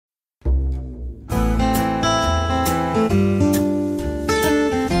Hello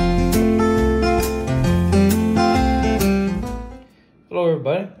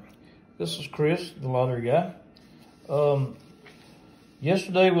everybody, this is Chris, the lottery guy.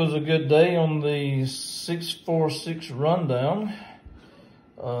 Yesterday was a good day on the 646 rundown.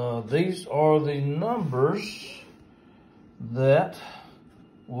 These are the numbers that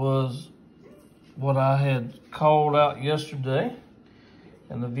was what I had called out yesterday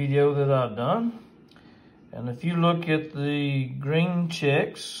in the video that I've done. And if you look at the green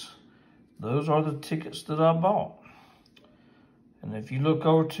checks, those are the tickets that I bought. And if you look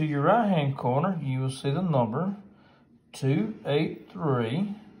over to your right hand corner, you will see the number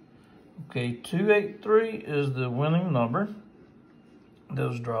 283. Okay, 283 is the winning number that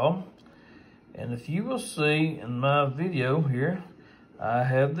was drawn. And if you will see in my video here, I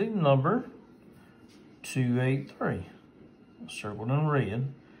have the number 283 circled in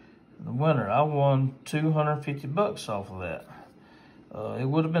red. The winner, I won 250 bucks off of that. It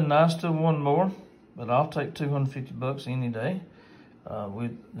would have been nice to have won more, but I'll take 250 bucks any day.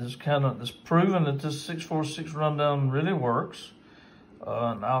 It's proven that this 646 rundown really works.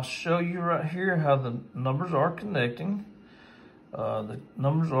 And I'll show you right here how the numbers are connecting. The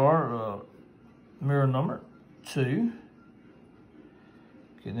numbers are mirror number 2.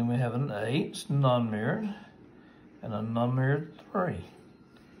 Okay, then we have an 8, it's non-mirrored, and a non-mirrored 3.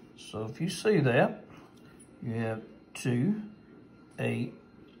 So if you see that, you have 2, 8,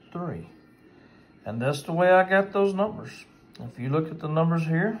 3. And that's the way I got those numbers. If you look at the numbers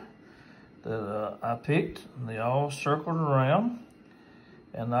here that I picked, they all circled around,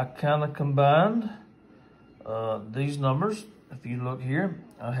 and I kind of combined these numbers. If you look here,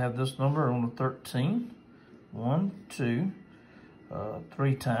 I have this number on the 13, 1, 2,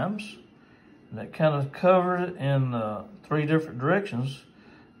 3 times, and that kind of covered it in 3 different directions.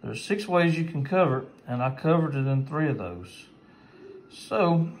 There's 6 ways you can cover it, and I covered it in 3 of those.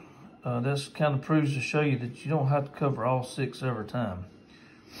 So this kind of proves to show you that you don't have to cover all 6 every time.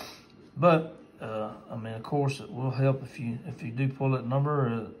 But I mean, of course, it will help if you do pull that number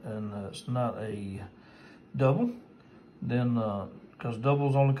and it's not a double, then because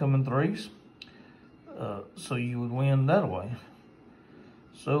doubles only come in 3s, so you would win that way.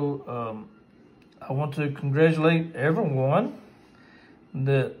 So I want to congratulate everyone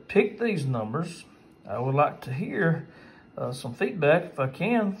that picked these numbers. I would like to hear some feedback, if I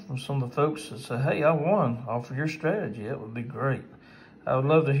can, from some of the folks that say, hey, I won off of your strategy. That would be great. I would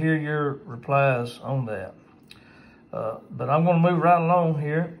love to hear your replies on that. But I'm going to move right along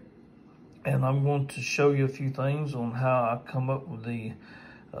here, and I'm going to show you a few things on how I come up with the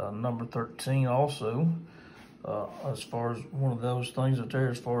number 13 also, as far as one of those things up there,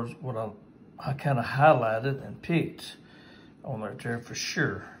 as far as what I kind of highlighted and picked on right there for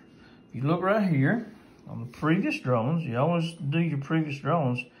sure. If you look right here, on the previous drawings, you always do your previous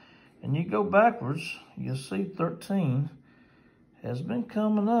drawings, and you go backwards, you'll see 13 has been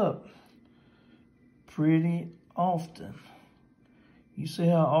coming up pretty often. You see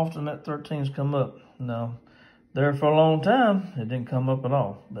how often that 13's come up. Now, there for a long time, it didn't come up at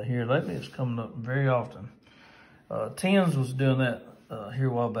all, but here lately, it's coming up very often. 10s was doing that here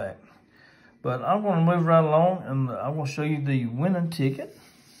a while back. But I'm going to move right along, and I'm going to show you the winning ticket.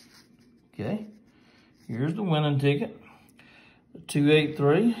 Okay. Here's the winning ticket,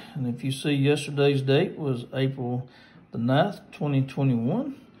 283, and if you see yesterday's date was April the 9th,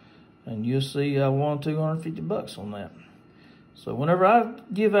 2021, and you'll see I won 250 bucks on that. So whenever I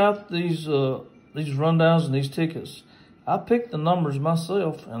give out these rundowns and these tickets, I pick the numbers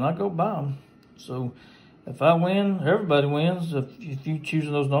myself and I go buy them. So if I win, everybody wins. If you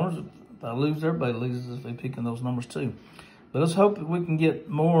choosing those numbers, if I lose, everybody loses if they picking those numbers too. But let's hope that we can get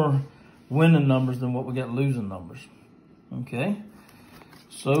more winning numbers than what we got losing numbers. Okay,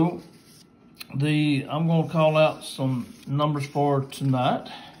 so I'm going to call out some numbers for tonight's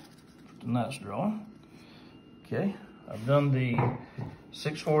drawing. Okay, I've done the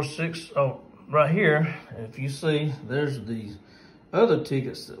 646. Oh, right here, if you see, there's the other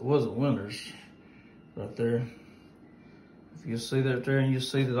tickets that wasn't winners right there. If you see that there, and you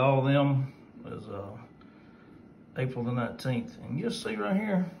see that all of them is April the 19th. And you'll see right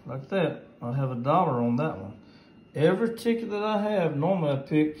here, like that, I have $1 on that one. Every ticket that I have, normally I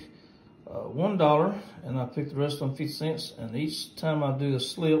pick $1, and I pick the rest on 50 cents. And each time I do a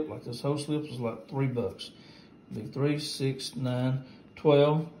slip, like this whole slip is like $3. It'll be 3, 6, 9,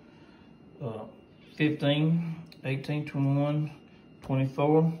 12, 15, 18, 21,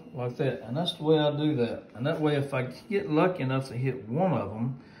 24, like that. And that's the way I do that. And that way, if I get lucky enough to hit one of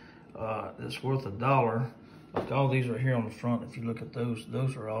them, it's worth $1. Like all these right here on the front, if you look at those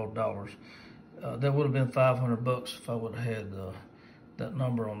are all dollars. that would have been $500 if I would have had that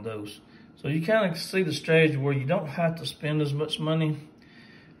number on those. So you kind of see the strategy where you don't have to spend as much money,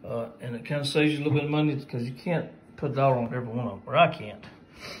 and it kind of saves you a little bit of money because you can't put a dollar on every one of them, or I can't.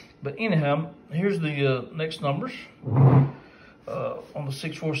 But anyhow, here's the next numbers on the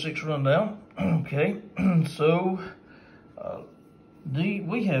 646 rundown. Okay, so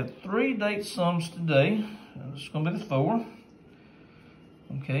we have 3 date sums today. It's going to be the 4.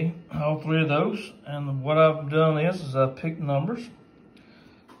 Okay, all 3 of those. And what I've done is I've picked numbers.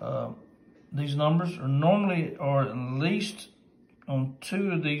 These numbers are at least on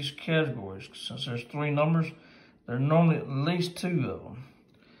 2 of these categories. Since there's 3 numbers, there are normally at least 2 of them.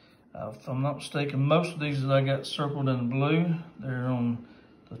 If I'm not mistaken, most of these that I got circled in blue, they're on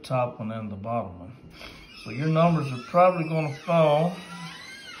the top one and the bottom one. So your numbers are probably going to fall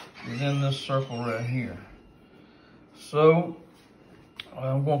within this circle right here. So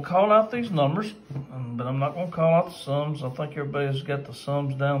I'm going to call out these numbers, but I'm not going to call out the sums. I think everybody's got the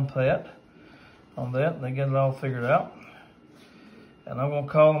sums down pat on that. They get it all figured out. And I'm going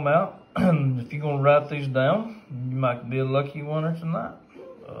to call them out. If you're going to write these down, you might be a lucky winner tonight.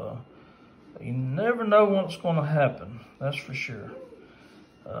 You never know what's going to happen. That's for sure.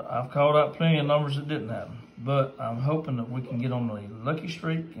 I've called out plenty of numbers that didn't happen, but I'm hoping that we can get on a lucky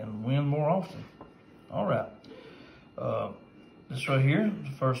streak and win more often. All right. This right here, the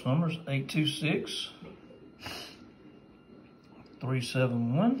first number is 826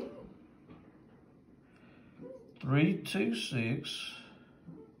 371 326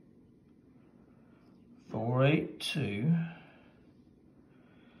 482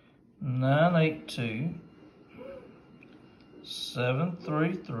 982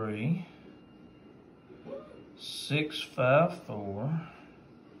 733 654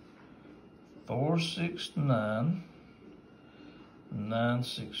 469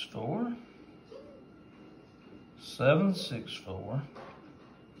 964 764.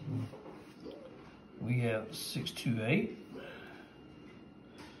 We have 628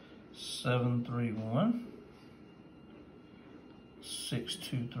 731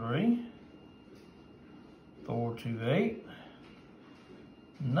 623 428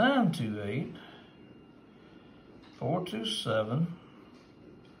 928 427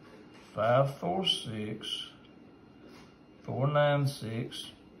 546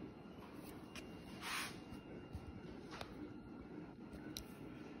 496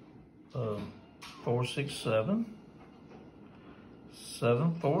 467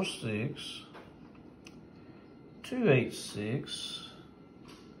 746 286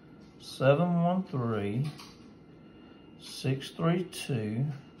 713 632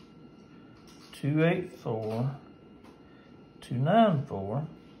 284 294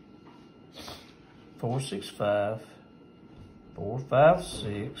 465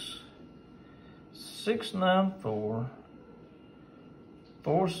 456 694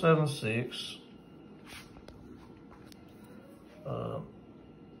 476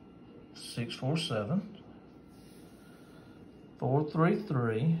 647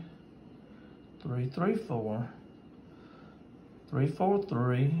 433 334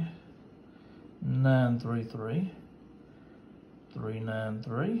 343 933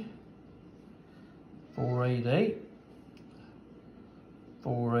 393 488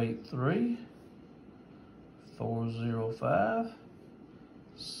 483 405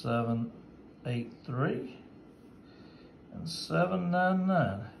 783 and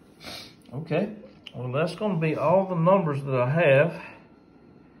 799. Okay, well that's going to be all the numbers that I have.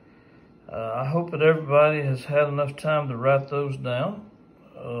 I hope that everybody has had enough time to write those down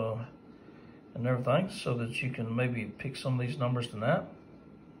and everything so that you can maybe pick some of these numbers tonight.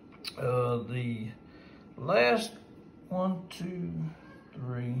 The last 1, 2,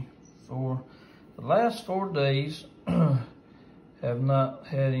 3, 4, the last 4 days have not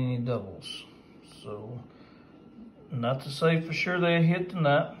had any doubles. So, not to say for sure they hit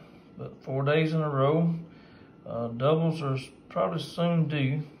tonight, but 4 days in a row, doubles are probably soon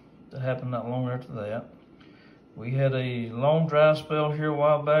due to happen not long after that. We had a long dry spell here a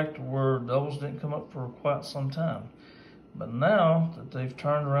while back to where doubles didn't come up for quite some time. But now that they've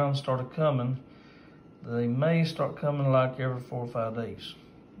turned around and started coming, they may start coming like every 4 or 5 days.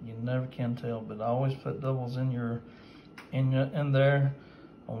 You never can tell, but I always put doubles in there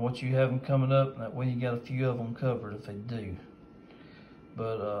on what you have them coming up, and that way you got a few of them covered if they do.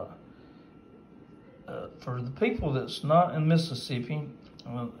 But for the people that's not in Mississippi,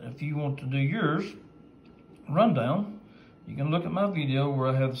 if you want to do yours rundown, you can look at my video where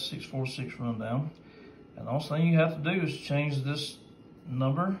I have the 646 rundown. And the only thing you have to do is change this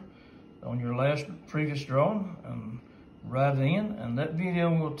number on your previous drawing, and write it in, and that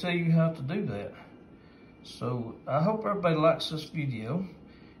video will tell you how to do that. So I hope everybody likes this video.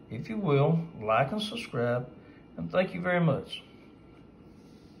 If you will, like and subscribe, and thank you very much.